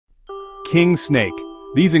king snake.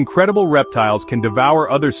 These incredible reptiles can devour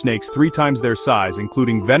other snakes 3 times their size,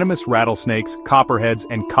 including venomous rattlesnakes, copperheads,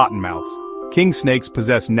 and cottonmouths. King snakes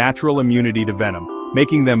possess natural immunity to venom,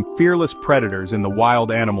 making them fearless predators in the wild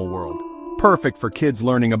animal world. Perfect for kids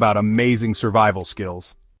learning about amazing survival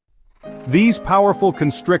skills. These powerful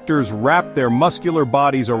constrictors wrap their muscular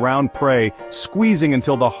bodies around prey, squeezing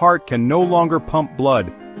until the heart can no longer pump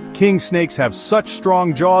blood. King snakes have such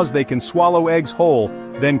strong jaws they can swallow eggs whole,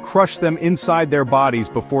 then crush them inside their bodies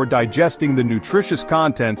before digesting the nutritious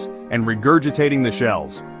contents and regurgitating the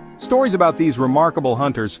shells. Stories about these remarkable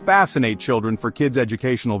hunters fascinate children for kids'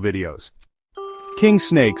 educational videos. King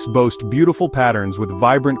snakes boast beautiful patterns with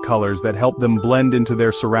vibrant colors that help them blend into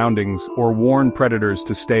their surroundings or warn predators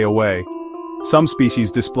to stay away. Some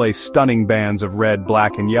species display stunning bands of red,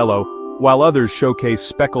 black, and yellow, while others showcase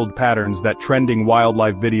speckled patterns that trending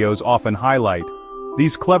wildlife videos often highlight.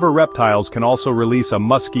 These clever reptiles can also release a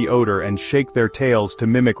musky odor and shake their tails to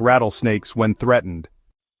mimic rattlesnakes when threatened.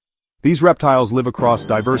 These reptiles live across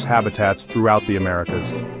diverse habitats throughout the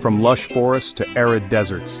Americas, from lush forests to arid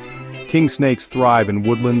deserts. King snakes thrive in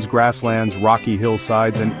woodlands, grasslands, rocky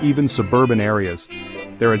hillsides, and even suburban areas.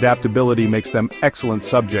 Their adaptability makes them excellent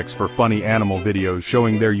subjects for funny animal videos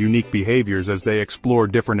showing their unique behaviors as they explore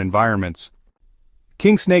different environments.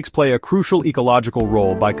 King snakes play a crucial ecological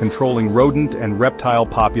role by controlling rodent and reptile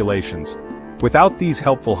populations. Without these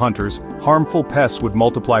helpful hunters, harmful pests would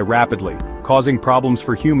multiply rapidly, causing problems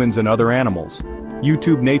for humans and other animals.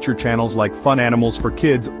 YouTube nature channels like Fun Animals for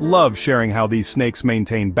Kids love sharing how these snakes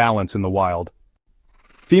maintain balance in the wild.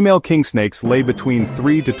 Female king snakes lay between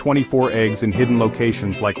 3 to 24 eggs in hidden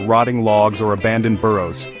locations like rotting logs or abandoned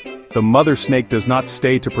burrows. The mother snake does not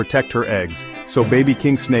stay to protect her eggs, so baby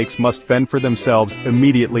king snakes must fend for themselves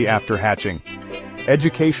immediately after hatching.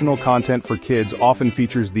 Educational content for kids often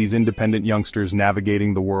features these independent youngsters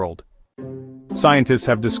navigating the world. Scientists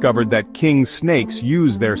have discovered that king snakes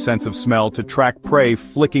use their sense of smell to track prey,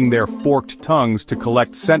 flicking their forked tongues to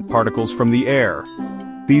collect scent particles from the air.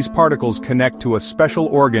 These particles connect to a special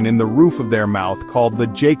organ in the roof of their mouth called the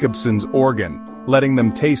Jacobson's organ, letting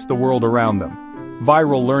them taste the world around them.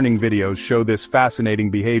 Viral learning videos show this fascinating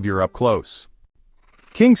behavior up close.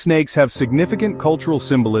 King snakes have significant cultural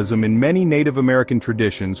symbolism in many Native American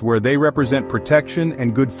traditions where they represent protection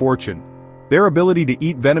and good fortune. Their ability to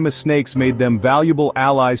eat venomous snakes made them valuable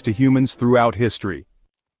allies to humans throughout history.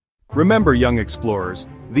 Remember, young explorers,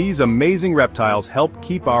 these amazing reptiles help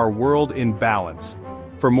keep our world in balance.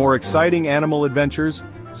 For more exciting animal adventures,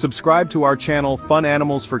 subscribe to our channel Fun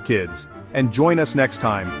Animals for Kids, and join us next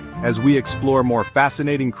time as we explore more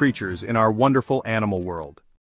fascinating creatures in our wonderful animal world.